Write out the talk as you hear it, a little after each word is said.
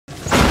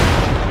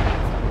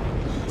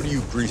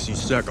greasy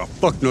sack of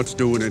fucknuts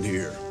doing in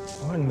here?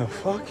 What in the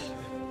fuck?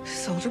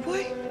 Soldier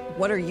Boy?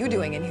 What are you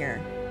doing in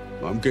here?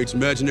 I'm Kate's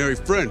imaginary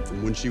friend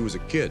from when she was a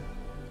kid.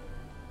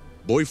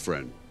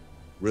 Boyfriend,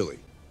 really.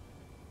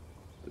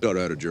 I taught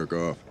her how to jerk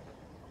off.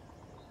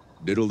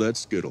 Diddle that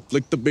skittle,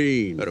 flick the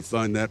bean. How to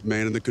find that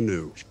man in the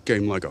canoe. She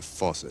came like a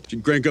faucet.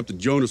 She'd crank up the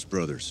Jonas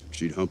Brothers.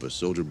 She'd hump a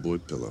Soldier Boy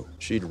pillow.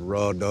 She'd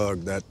raw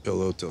dog that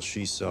pillow till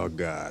she saw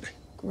God.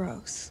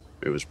 Gross.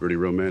 It was pretty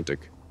romantic.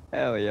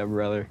 Hell yeah,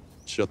 brother.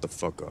 Shut the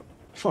fuck up.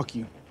 Fuck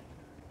you.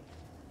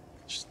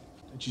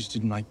 I just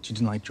didn't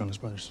like Jonas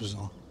Brothers, was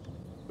all.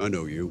 I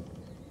know you.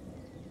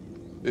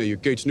 Hey, you're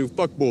Kate's new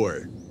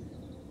fuckboy.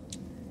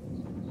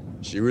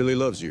 She really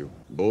loves you.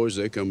 Boys,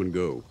 they come and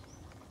go.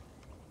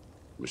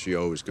 But she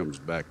always comes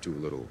back to a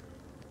little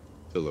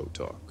pillow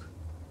talk.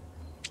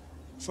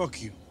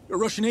 Fuck you. You're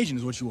a Russian agent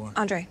is what you are.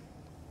 Andre,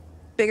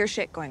 bigger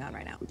shit going on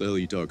right now. What the hell are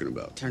you talking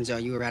about? Turns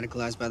out you were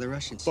radicalized by the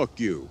Russians. Fuck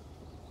you.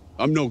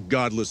 I'm no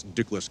godless,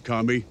 dickless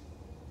commie.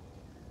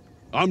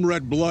 I'm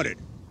red-blooded.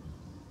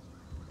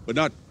 But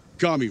not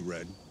commie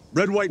red.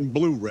 Red, white, and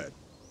blue red.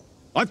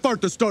 I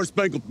fart the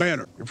Star-Spangled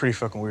Banner. You're pretty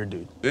fucking weird,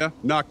 dude. Yeah?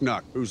 Knock,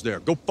 knock. Who's there?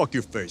 Go fuck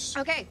your face.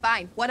 Okay,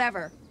 fine,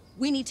 whatever.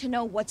 We need to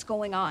know what's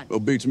going on. Well,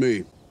 beats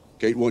me.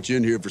 Kate wants you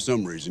in here for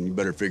some reason. You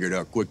better figure it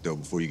out quick, though,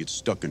 before you get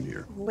stuck in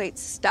here. Wait,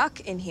 stuck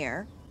in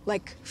here?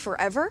 Like,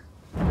 forever?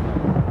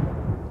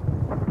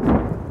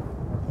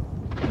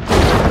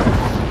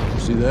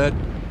 See that?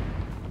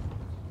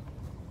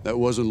 That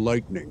wasn't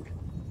lightning.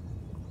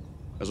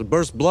 That's a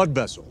burst blood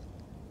vessel.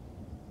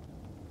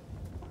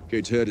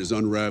 Kate's head is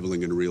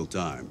unraveling in real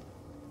time.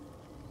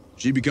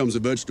 She becomes a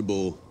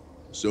vegetable,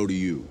 so do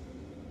you.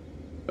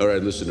 All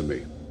right, listen to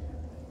me.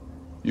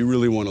 You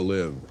really want to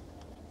live,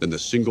 then the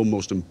single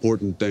most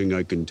important thing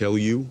I can tell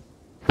you